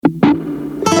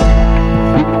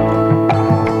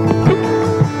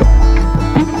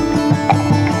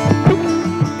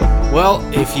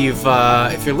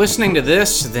If you're listening to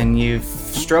this, then you've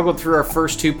struggled through our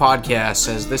first two podcasts,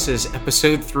 as this is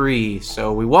episode 3.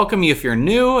 So we welcome you if you're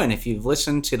new, and if you've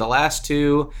listened to the last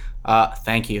two,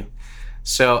 thank you.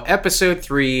 So episode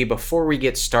 3, before we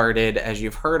get started, as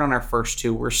you've heard on our first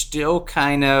two, we're still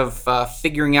kind of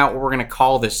figuring out what we're going to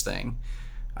call this thing.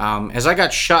 As I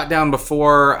got shot down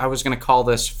before, I was going to call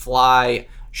this Fly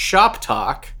Shop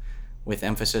Talk, with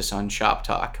emphasis on shop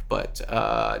talk. But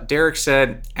Derek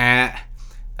said,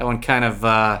 that one kind of,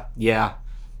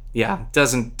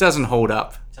 doesn't hold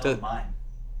up. Tell them mine.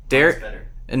 Derek? Mine's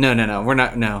better. No, we're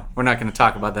not going to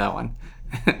talk about that one.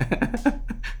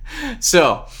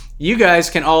 So, you guys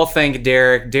can all thank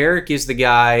Derek. Derek is the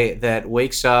guy that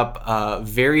wakes up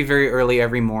very, very early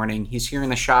every morning. He's here in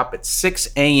the shop at 6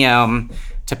 a.m.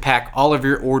 to pack all of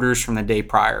your orders from the day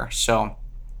prior. So,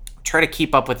 try to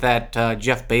keep up with that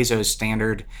Jeff Bezos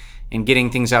standard and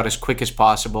getting things out as quick as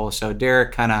possible. So,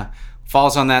 Derek kind of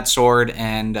falls on that sword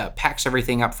and packs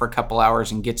everything up for a couple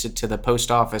hours and gets it to the post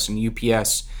office and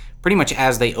UPS pretty much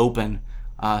as they open,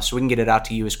 so we can get it out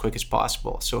to you as quick as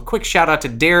possible. So a quick shout out to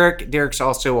Derek. Derek's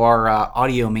also our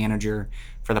audio manager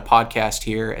for the podcast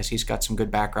here, as he's got some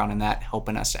good background in that,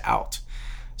 helping us out.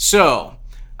 So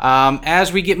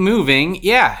as we get moving,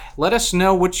 let us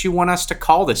know what you want us to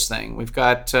call this thing. We've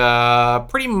got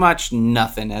pretty much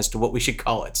nothing as to what we should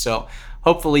call it. So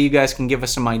hopefully you guys can give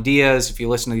us some ideas. If you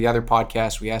listen to the other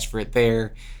podcasts, we asked for it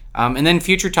there. And then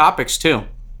future topics too.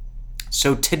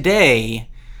 So today,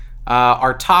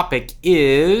 our topic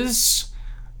is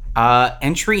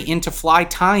entry into fly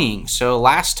tying. So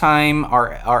last time,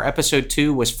 our episode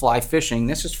 2 was fly fishing.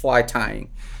 This is fly tying.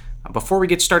 Before we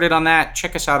get started on that,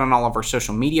 check us out on all of our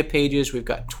social media pages. We've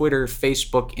got Twitter,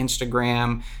 Facebook,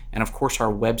 Instagram, and of course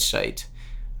our website.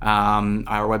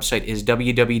 Our website is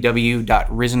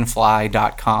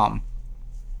www.risenfly.com.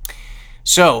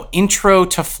 So, intro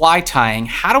to fly tying.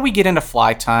 How do we get into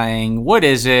fly tying? What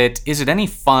is it? Is it any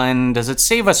fun? Does it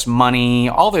save us money?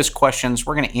 All those questions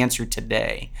we're going to answer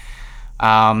today.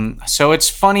 So it's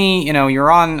funny,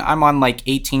 I'm on like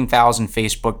 18,000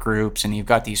 Facebook groups, and you've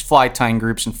got these fly tying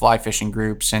groups and fly fishing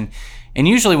groups. And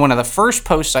usually one of the first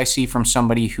posts I see from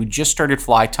somebody who just started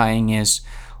fly tying is,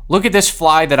 look at this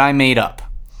fly that I made up.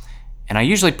 And I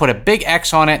usually put a big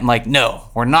X on it and like,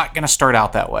 no, we're not going to start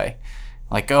out that way.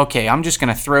 Like, okay, I'm just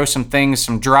going to throw some things,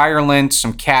 some dryer lint,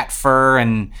 some cat fur,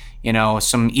 and,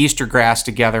 some Easter grass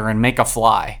together and make a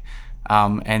fly.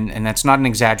 And that's not an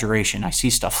exaggeration. I see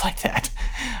stuff like that.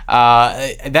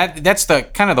 That's the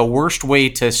kind of the worst way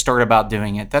to start about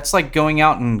doing it. That's like going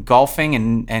out and golfing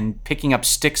and picking up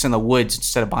sticks in the woods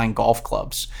instead of buying golf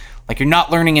clubs. Like, you're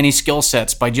not learning any skill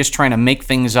sets by just trying to make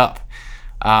things up.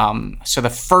 So the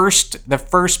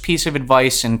first piece of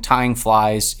advice in tying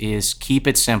flies is keep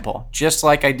it simple, just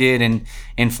like I did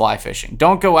in fly fishing.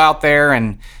 Don't go out there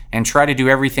and try to do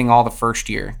everything all the first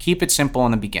year. Keep it simple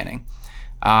in the beginning.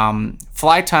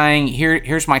 Fly tying,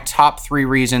 here's my top 3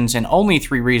 reasons, and only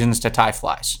 3 reasons to tie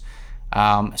flies.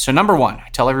 So number 1, I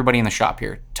tell everybody in the shop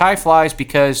here, tie flies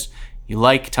because you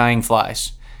like tying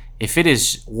flies. If it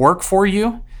is work for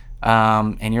you,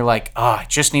 and you're like, I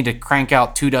just need to crank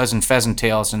out 2 dozen pheasant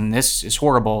tails and this is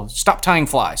horrible, stop tying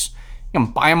flies. You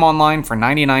can buy them online for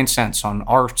 99 cents on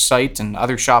our site and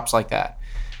other shops like that.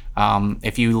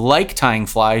 If you like tying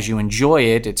flies, you enjoy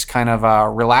it, it's kind of a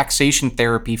relaxation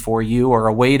therapy for you, or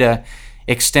a way to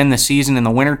extend the season in the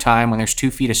wintertime when there's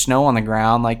 2 feet of snow on the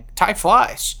ground, like tie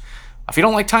flies. If you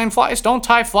don't like tying flies, don't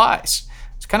tie flies.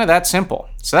 It's kind of that simple.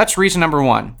 So that's reason number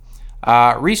 1.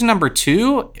 Reason number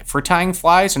 2 for tying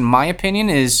flies, in my opinion,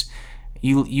 is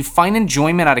you find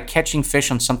enjoyment out of catching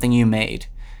fish on something you made.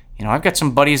 I've got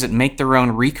some buddies that make their own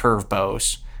recurve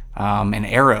bows and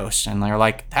arrows, and they're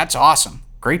like, that's awesome,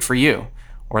 great for you.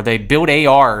 Or they build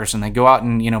ARs and they go out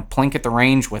and plink at the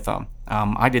range with them.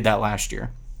 I did that last year.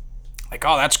 Like,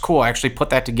 oh, that's cool. I actually put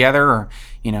that together, or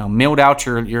milled out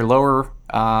your lower.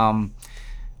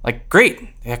 Like, great.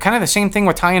 Kind of the same thing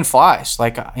with tying flies.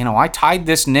 Like, I tied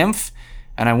this nymph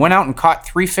and I went out and caught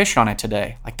 3 fish on it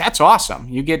today. Like, that's awesome.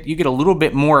 You get a little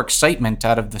bit more excitement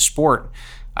out of the sport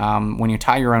when you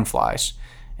tie your own flies.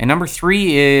 And number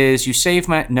 3 is you save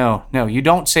money. No, you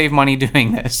don't save money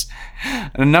doing this.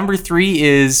 And number 3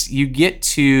 is you get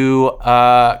to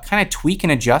kind of tweak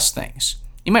and adjust things.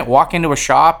 You might walk into a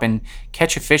shop and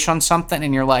catch a fish on something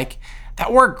and you're like,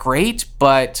 that worked great,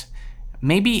 but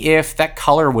maybe if that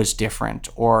color was different,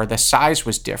 or the size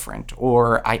was different,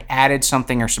 or I added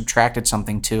something or subtracted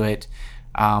something to it,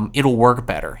 it'll work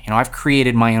better. I've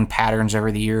created my own patterns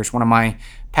over the years. One of my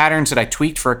patterns that I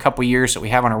tweaked for a couple years that we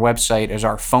have on our website is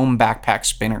our foam backpack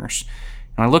spinners.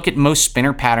 And I look at most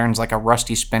spinner patterns, like a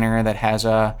Rusty spinner that has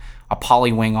a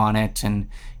poly wing on it, and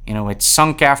it's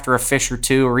sunk after a fish or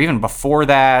two, or even before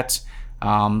that.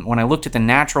 When I looked at the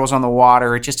naturals on the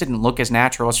water, it just didn't look as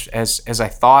natural as I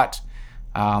thought.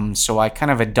 So I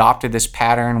kind of adopted this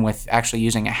pattern with actually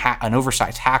using an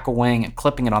oversized hackle wing and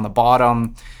clipping it on the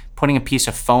bottom, putting a piece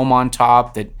of foam on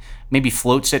top that maybe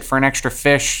floats it for an extra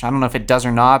fish. I don't know if it does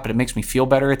or not, but it makes me feel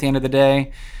better at the end of the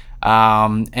day.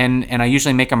 And I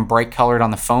usually make them bright colored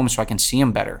on the foam so I can see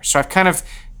them better. So I've kind of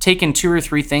taken 2 or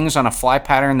 3 things on a fly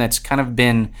pattern that's kind of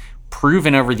been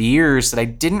proven over the years that I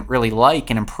didn't really like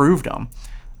and improved them.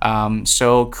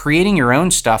 So creating your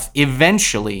own stuff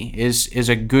eventually is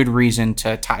a good reason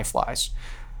to tie flies.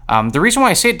 The reason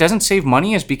why I say it doesn't save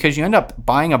money is because you end up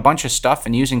buying a bunch of stuff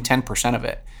and using 10% of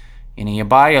it. You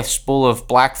buy a spool of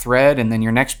black thread, and then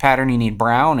your next pattern you need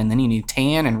brown, and then you need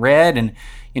tan and red, and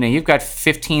you've got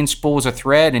 15 spools of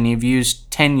thread and you've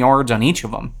used 10 yards on each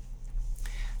of them.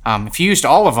 If you used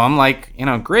all of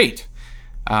them, great.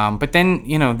 But then,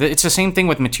 it's the same thing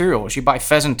with materials. You buy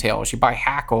pheasant tails, you buy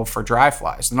hackle for dry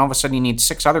flies, then all of a sudden you need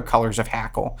 6 other colors of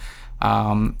hackle.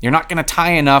 You're not going to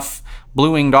tie enough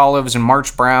blue-winged olives and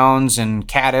March browns and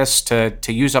caddis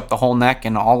to use up the whole neck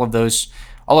and all of those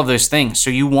things. So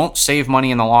you won't save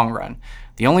money in the long run.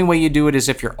 The only way you do it is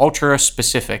if you're ultra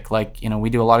specific. We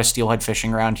do a lot of steelhead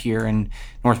fishing around here in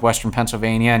northwestern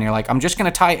Pennsylvania, and you're like, I'm just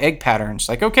going to tie egg patterns.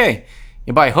 Okay,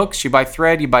 you buy hooks, you buy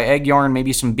thread, you buy egg yarn,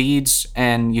 maybe some beads,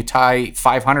 and you tie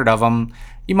 500 of them.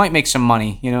 You might make some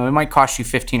money. It might cost you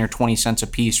 15 or 20 cents a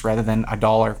piece rather than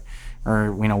 $1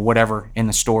 or whatever in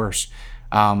the stores.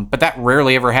 But that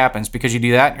rarely ever happens because you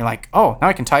do that and you're like, oh, now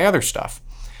I can tie other stuff.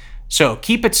 So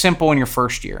keep it simple in your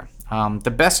first year.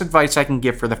 The best advice I can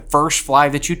give for the first fly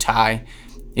that you tie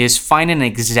is find an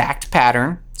exact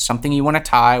pattern, something you want to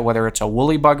tie, whether it's a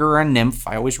woolly bugger or a nymph.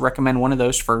 I always recommend one of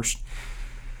those first.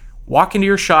 Walk into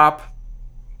your shop,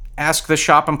 ask the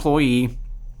shop employee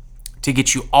to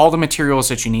get you all the materials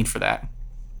that you need for that.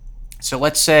 So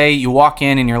let's say you walk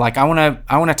in and you're like, I want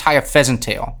to tie a pheasant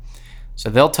tail. So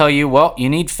they'll tell you, well, you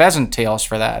need pheasant tails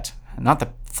for that. Not the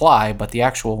fly, but the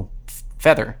actual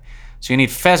feather. So you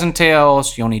need pheasant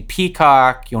tails, you'll need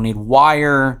peacock, you'll need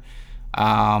wire,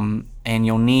 and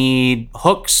you'll need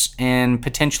hooks and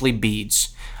potentially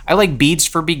beads. I like beads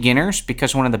for beginners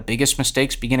because one of the biggest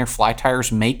mistakes beginner fly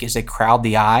tiers make is they crowd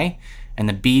the eye, and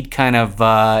the bead kind of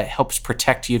helps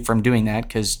protect you from doing that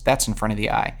because that's in front of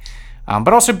the eye.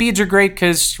 But also beads are great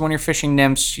because when you're fishing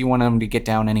nymphs, you want them to get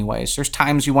down anyways. There's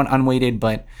times you want unweighted,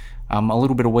 but a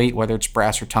little bit of weight, whether it's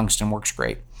brass or tungsten, works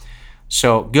great.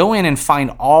 So go in and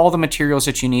find all the materials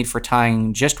that you need for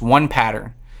tying just one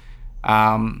pattern.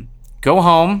 Go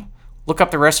home, look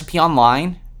up the recipe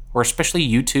online, or especially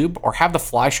YouTube, or have the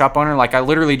fly shop owner. I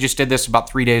literally just did this about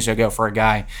 3 days ago for a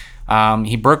guy.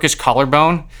 He broke his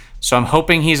collarbone, so I'm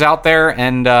hoping he's out there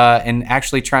and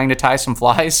actually trying to tie some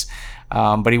flies.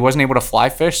 But he wasn't able to fly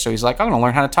fish, so he's like, I'm going to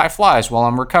learn how to tie flies while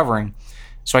I'm recovering.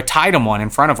 So I tied him one in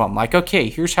front of him. Okay,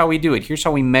 here's how we do it. Here's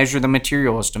how we measure the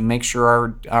materials to make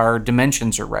sure our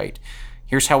dimensions are right.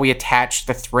 Here's how we attach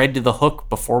the thread to the hook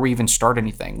before we even start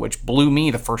anything, which blew me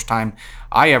the first time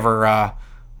I ever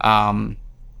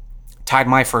tied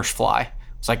my first fly.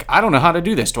 It's I don't know how to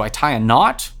do this. Do I tie a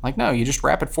knot? No, you just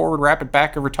wrap it forward, wrap it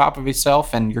back over top of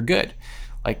itself, and you're good.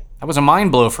 That was a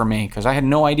mind blow for me because I had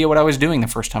no idea what I was doing the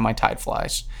first time I tied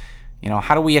flies.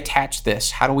 How do we attach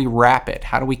this? How do we wrap it?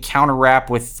 How do we counter wrap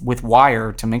with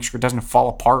wire to make sure it doesn't fall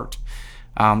apart?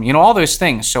 All those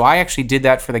things. So I actually did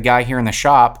that for the guy here in the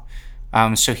shop.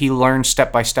 So he learned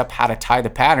step by step how to tie the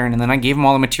pattern, and then I gave him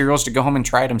all the materials to go home and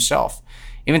try it himself.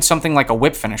 Even something like a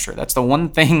whip finisher. That's the one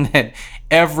thing that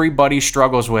everybody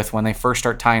struggles with when they first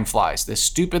start tying flies. This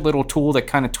stupid little tool that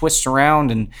kind of twists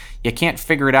around and you can't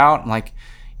figure it out.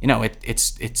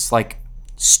 It's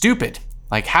stupid.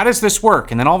 How does this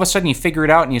work? And then all of a sudden you figure it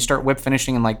out and you start whip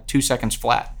finishing in 2 seconds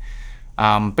flat.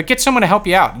 But get someone to help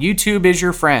you out. YouTube is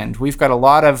your friend. We've got a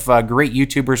lot of great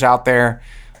YouTubers out there.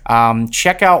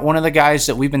 Check out one of the guys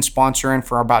that we've been sponsoring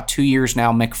for about 2 years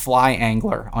now, McFly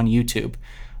Angler on YouTube.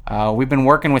 We've been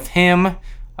working with him.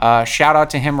 Shout out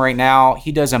to him right now.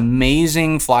 He does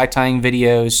amazing fly tying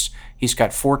videos. He's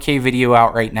got 4K video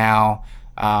out right now.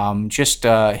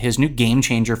 His new Game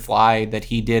Changer fly that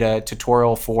he did a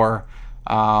tutorial for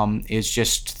is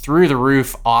just through the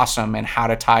roof awesome, and how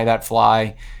to tie that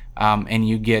fly. And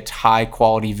you get high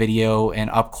quality video and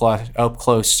up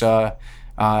close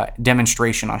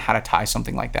demonstration on how to tie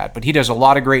something like that. But he does a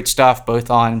lot of great stuff, both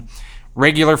on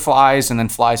regular flies and then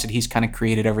flies that he's kind of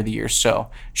created over the years. So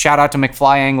shout out to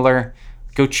McFly Angler.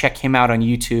 Go check him out on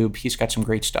YouTube. He's got some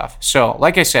great stuff. So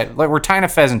like I said, we're tying a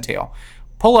pheasant tail.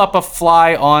 pull up a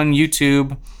fly on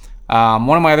YouTube.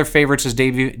 One of my other favorites is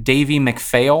Davey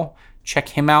McPhail. Check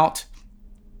him out.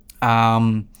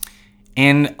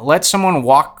 And let someone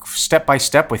walk step by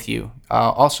step with you.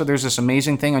 Also, there's this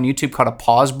amazing thing on YouTube called a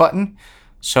pause button.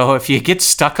 So if you get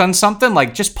stuck on something,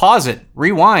 like just pause it,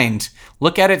 rewind,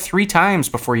 look at it 3 times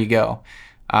before you go,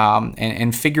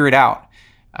 and figure it out.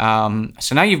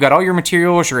 So now you've got all your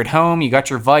materials, you're at home, you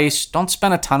got your vise. Don't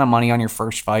spend a ton of money on your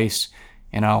first vise,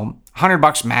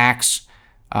 $100 max,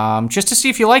 just to see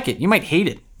if you like it. You might hate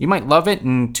it. You might love it,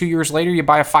 and 2 years later you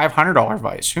buy a $500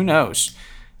 vise. Who knows?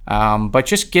 But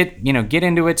just get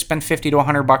into it, spend $50 to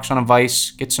 $100 on a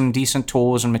vise, get some decent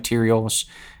tools and materials,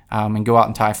 and go out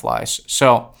and tie flies.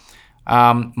 So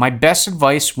my best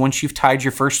advice once you've tied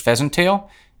your first pheasant tail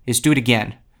is do it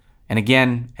again and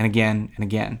again and again and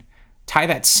again. Tie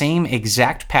that same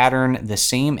exact pattern, the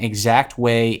same exact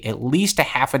way, at least a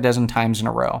half a dozen times in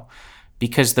a row.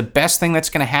 Because the best thing that's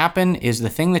going to happen is the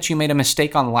thing that you made a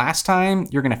mistake on last time,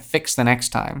 you're going to fix the next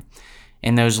time.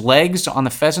 And those legs on the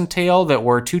pheasant tail that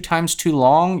were 2 times too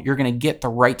long, you're going to get the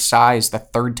right size the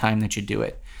third time that you do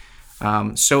it.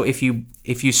 So if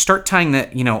you start tying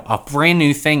a brand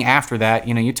new thing after that,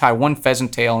 you tie one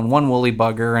pheasant tail and one woolly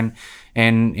bugger and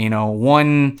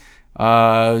one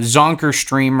zonker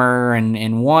streamer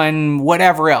and one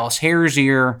whatever else, hare's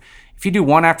ear. If you do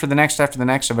one after the next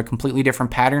of a completely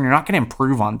different pattern, you're not going to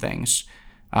improve on things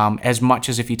as much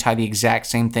as if you tie the exact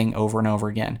same thing over and over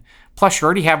again. Plus, you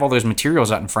already have all those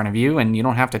materials out in front of you, and you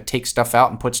don't have to take stuff out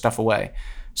and put stuff away.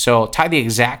 So tie the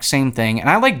exact same thing. And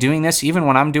I like doing this even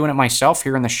when I'm doing it myself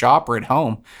here in the shop or at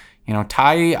home.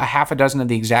 Tie a half a dozen of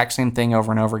the exact same thing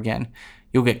over and over again.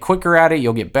 You'll get quicker at it.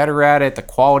 You'll get better at it. The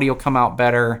quality will come out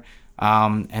better.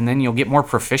 And then you'll get more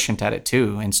proficient at it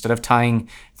too. Instead of tying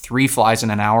 3 flies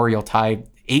in an hour, you'll tie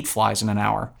 8 flies in an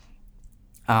hour.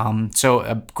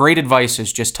 So great advice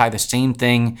is just tie the same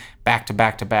thing back to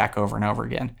back to back over and over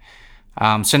again.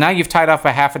 So now you've tied off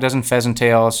a half a dozen pheasant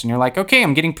tails and you're like, okay,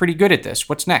 I'm getting pretty good at this.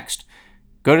 What's next?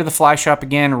 Go to the fly shop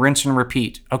again, rinse and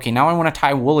repeat. Okay, now I want to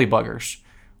tie woolly buggers.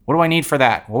 What do I need for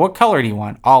that? Well, what color do you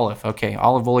want? Olive. Okay,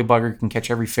 olive woolly bugger can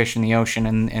catch every fish in the ocean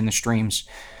and the streams.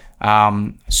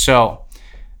 So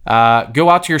go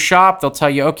out to your shop. They'll tell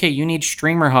you, okay, you need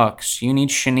streamer hooks. You need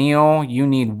chenille. You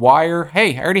need wire.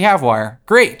 Hey, I already have wire.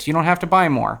 Great. You don't have to buy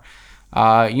more.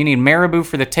 You need marabou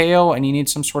for the tail, and you need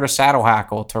some sort of saddle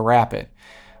hackle to wrap it.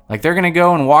 Like, they're going to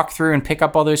go and walk through and pick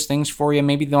up all those things for you.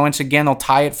 Maybe once again, they'll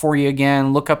tie it for you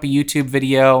again, look up a YouTube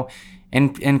video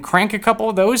and crank a couple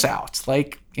of those out.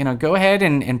 Like, go ahead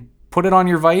and put it on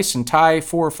your vise and tie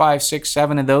 4, 5, 6,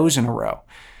 7 of those in a row.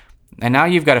 And now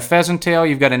you've got a pheasant tail,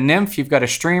 you've got a nymph, you've got a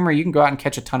streamer. You can go out and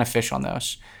catch a ton of fish on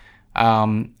those.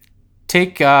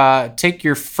 Take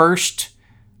your first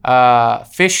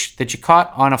fish that you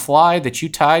caught on a fly that you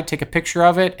tied, take a picture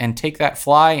of it, and take that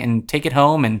fly and take it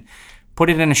home and put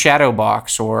it in a shadow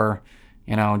box, or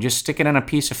just stick it in a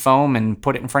piece of foam and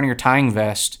put it in front of your tying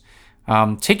vest.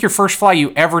 Take your first fly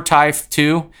you ever tie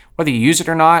to, whether you use it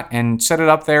or not, and set it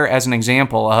up there as an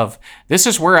example of, this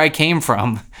is where I came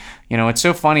from. It's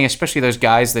so funny, especially those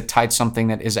guys that tied something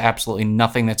that is absolutely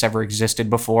nothing that's ever existed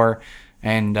before.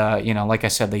 And, like I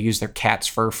said, they use their cat's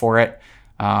fur for it.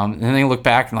 And then they look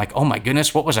back and like, oh my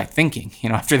goodness, what was I thinking?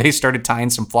 After they started tying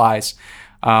some flies.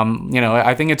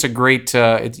 I think it's a great,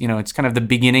 it's kind of the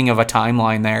beginning of a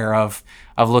timeline there of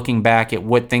looking back at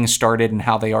what things started and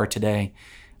how they are today.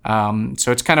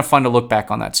 So it's kind of fun to look back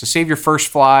on that. So save your first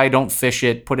fly, don't fish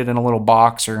it, put it in a little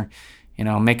box, or,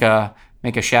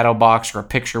 make a shadow box or a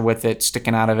picture with it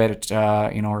sticking out of it,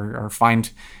 or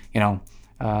find, get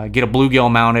a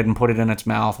bluegill mounted and put it in its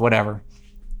mouth, whatever.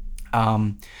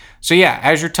 So yeah,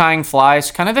 as you're tying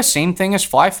flies, kind of the same thing as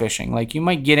fly fishing. Like, you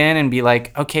might get in and be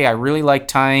like, okay, I really like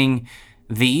tying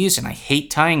these and I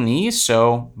hate tying these.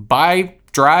 So buy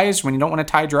dries when you don't want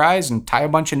to tie dries and tie a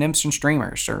bunch of nymphs and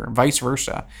streamers, or vice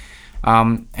versa.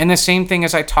 And the same thing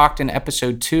as I talked in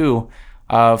episode 2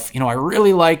 of, I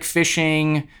really like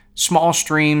fishing small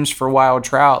streams for wild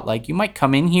trout. Like, you might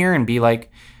come in here and be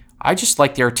like, I just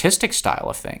like the artistic style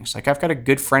of things. Like, I've got a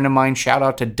good friend of mine, shout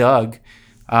out to Doug,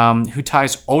 who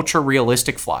ties ultra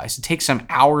realistic flies. It takes him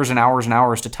hours and hours and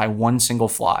hours to tie one single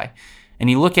fly. And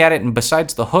you look at it, and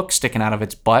besides the hook sticking out of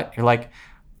its butt, you're like,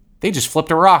 they just flipped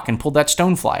a rock and pulled that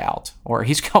stonefly out. Or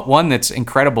he's got one that's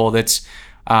incredible. It's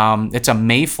a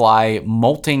mayfly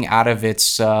molting out of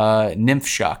its nymph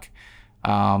shuck.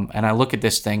 And I look at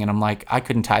this thing and I'm like, I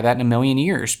couldn't tie that in a million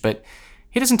years. But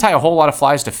he doesn't tie a whole lot of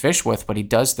flies to fish with, but he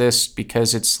does this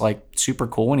because it's like super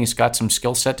cool and he's got some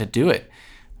skill set to do it.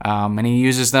 And he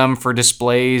uses them for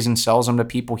displays and sells them to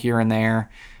people here and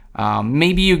there.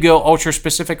 Maybe you go ultra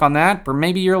specific on that, or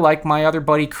maybe you're like my other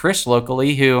buddy Chris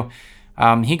locally, who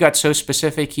he got so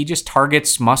specific he just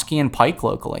targets muskie and pike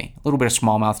locally, a little bit of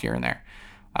smallmouth here and there.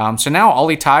 So now all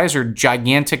he ties are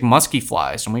gigantic muskie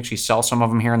flies, and we actually sell some of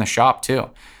them here in the shop too.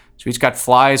 So he's got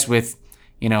flies with,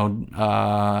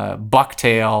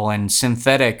 bucktail and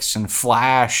synthetics and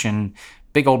flash and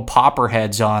big old popper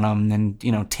heads on them,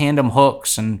 and tandem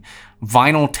hooks and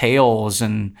vinyl tails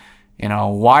and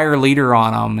wire leader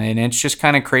on them, and it's just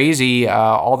kind of crazy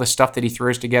all the stuff that he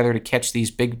throws together to catch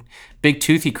these big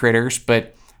toothy critters.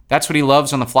 But that's what he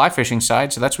loves on the fly fishing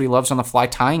side, so that's what he loves on the fly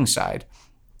tying side.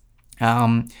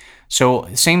 So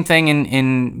same thing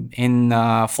in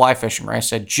fly fishing, where I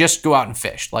said just go out and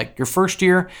fish. Like your first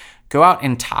year, go out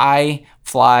and tie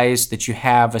flies that you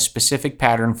have a specific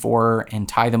pattern for and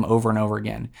tie them over and over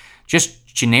again. Just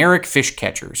generic fish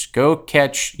catchers. Go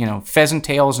catch, pheasant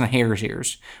tails and hare's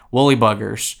ears, woolly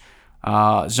buggers,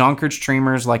 zonkered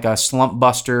streamers like a slump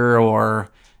buster, or,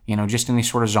 just any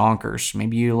sort of zonkers.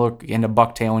 Maybe you look into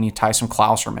bucktail and you tie some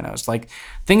Clouser minnows. Like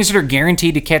things that are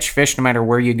guaranteed to catch fish no matter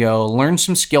where you go. Learn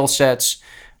some skill sets.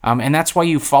 And that's why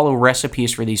you follow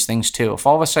recipes for these things too. If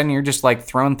all of a sudden you're just like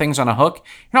throwing things on a hook,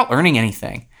 you're not learning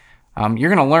anything.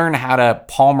 You're going to learn how to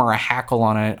palmer a hackle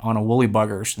on a woolly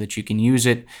bugger so that you can use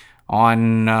it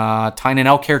on tying an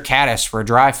elk hair caddis for a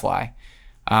dry fly.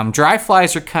 Dry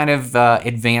flies are kind of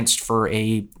advanced for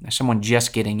someone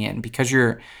just getting in, because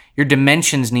your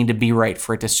dimensions need to be right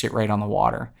for it to sit right on the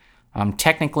water.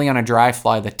 Technically on a dry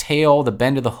fly, the tail, the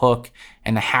bend of the hook,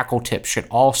 and the hackle tip should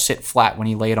all sit flat when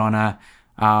you lay it on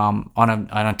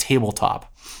a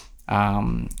tabletop.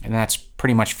 And that's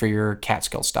pretty much for your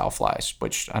Catskill style flies,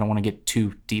 which I don't want to get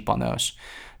too deep on those.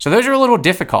 So those are a little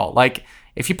difficult. Like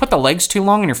if you put the legs too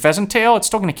long in your pheasant tail, it's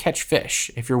still going to catch fish.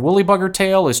 If your woolly bugger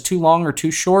tail is too long or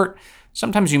too short,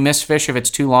 sometimes you miss fish if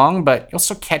it's too long, but you'll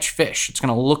still catch fish. It's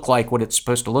going to look like what it's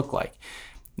supposed to look like.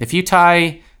 If you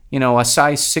tie, a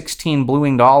size 16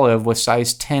 blue-winged olive with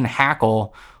size 10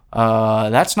 hackle,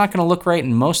 that's not going to look right,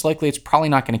 and most likely it's probably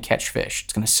not going to catch fish.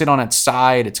 It's going to sit on its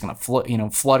side. It's going to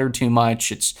flutter too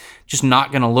much. It's just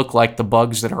not going to look like the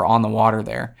bugs that are on the water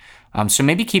there. So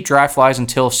maybe keep dry flies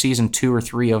until season 2 or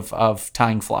 3 of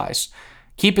tying flies.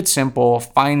 Keep it simple.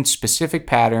 Find specific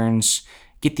patterns.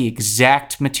 Get the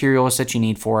exact materials that you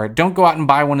need for it. Don't go out and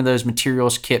buy one of those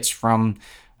materials kits from,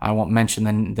 I won't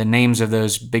mention the names of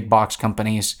those big box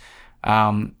companies.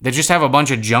 They just have a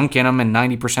bunch of junk in them, and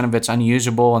 90% of it's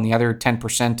unusable, and the other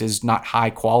 10% is not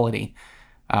high quality.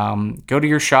 Go to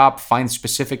your shop, find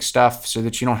specific stuff so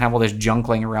that you don't have all this junk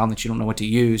laying around that you don't know what to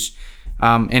use.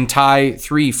 And tie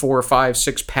 3, 4, 5,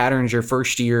 6 patterns your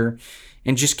first year,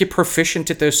 and just get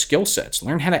proficient at those skill sets.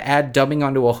 Learn how to add dubbing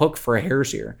onto a hook for a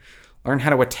hare's ear. Learn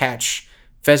how to attach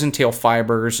pheasant tail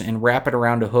fibers and wrap it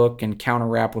around a hook and counter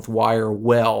wrap with wire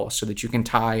well so that you can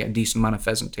tie a decent amount of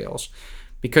pheasant tails.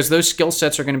 Because those skill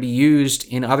sets are going to be used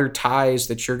in other ties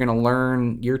that you're going to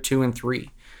learn year 2 and 3.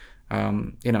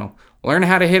 Learn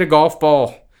how to hit a golf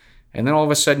ball, and then all of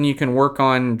a sudden you can work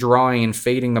on drawing and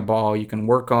fading the ball. You can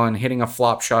work on hitting a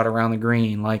flop shot around the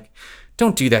green. Like,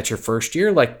 don't do that your first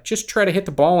year. Like, just try to hit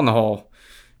the ball in the hole.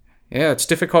 Yeah, it's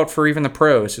difficult for even the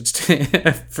pros. It's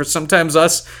for sometimes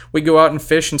us, we go out and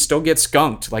fish and still get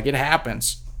skunked. Like, it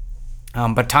happens.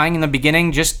 But tying in the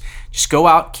beginning, just go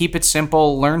out, keep it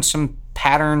simple, learn some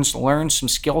patterns, learn some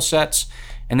skill sets,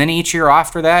 and then each year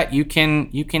after that, you can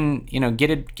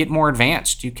get more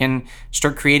advanced. You can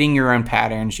start creating your own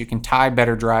patterns. You can tie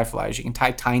better dry flies. You can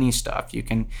tie tiny stuff. You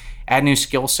can add new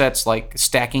skill sets like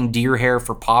stacking deer hair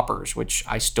for poppers, which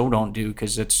I still don't do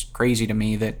because it's crazy to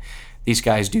me that these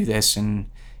guys do this and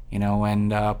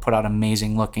put out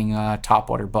amazing looking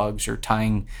topwater bugs, or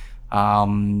tying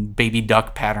baby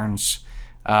duck patterns,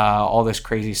 all this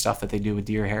crazy stuff that they do with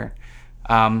deer hair.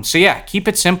 So yeah, keep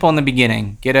it simple in the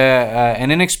beginning. Get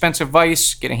an inexpensive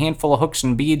vise, get a handful of hooks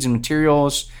and beads and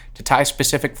materials to tie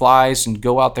specific flies, and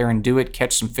go out there and do it,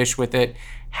 catch some fish with it,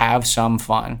 have some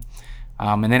fun.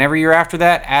 And then every year after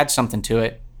that, add something to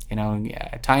it.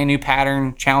 Tie a new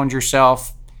pattern, challenge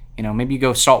yourself. Maybe you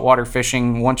go saltwater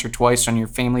fishing once or twice on your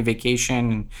family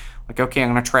vacation, and like, okay,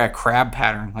 I'm going to try a crab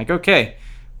pattern. Like, okay,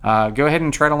 go ahead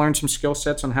and try to learn some skill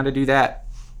sets on how to do that.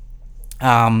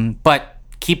 But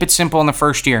keep it simple in the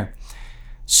first year.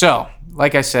 So,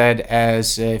 like I said,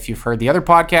 as if you've heard the other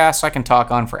podcasts, I can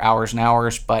talk on for hours and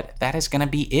hours, but that is going to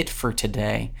be it for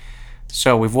today.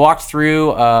 So we've walked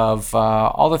through of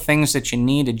all the things that you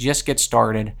need to just get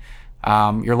started.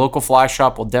 Your local fly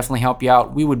shop will definitely help you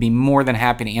out. We would be more than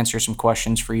happy to answer some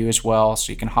questions for you as well.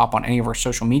 So you can hop on any of our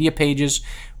social media pages.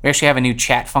 We actually have a new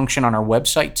chat function on our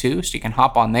website too. So you can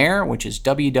hop on there, which is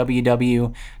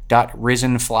www.flyfishingpodcast.com.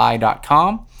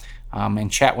 www.risenfly.com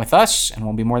and chat with us, and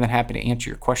we'll be more than happy to answer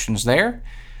your questions there.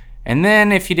 And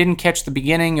then if you didn't catch the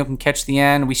beginning, you can catch the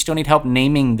end. We still need help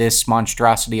naming this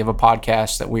monstrosity of a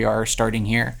podcast that we are starting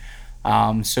here.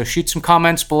 So shoot some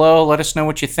comments below. Let us know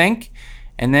what you think.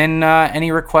 And then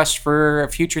any requests for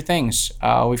future things.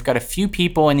 We've got a few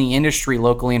people in the industry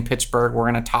locally in Pittsburgh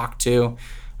we're going to talk to.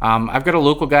 I've got a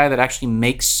local guy that actually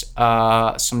makes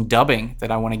some dubbing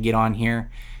that I want to get on here.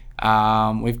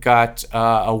 We've got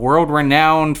a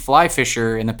world-renowned fly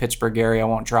fisher in the Pittsburgh area. I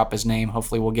won't drop his name.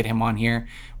 Hopefully we'll get him on here.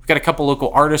 We've got a couple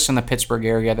local artists in the Pittsburgh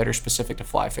area that are specific to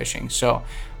fly fishing. So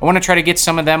I want to try to get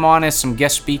some of them on as some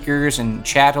guest speakers and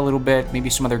chat a little bit, maybe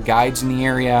some other guides in the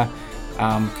area.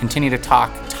 Continue to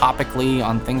talk topically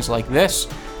on things like this.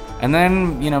 And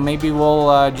then, maybe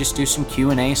we'll just do some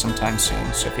Q&A sometime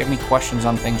soon. So if you have any questions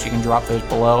on things, you can drop those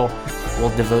below. We'll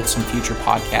devote some future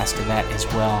podcasts to that as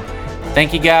well.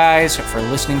 Thank you guys for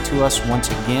listening to us once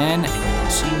again, and we'll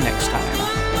see you next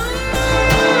time.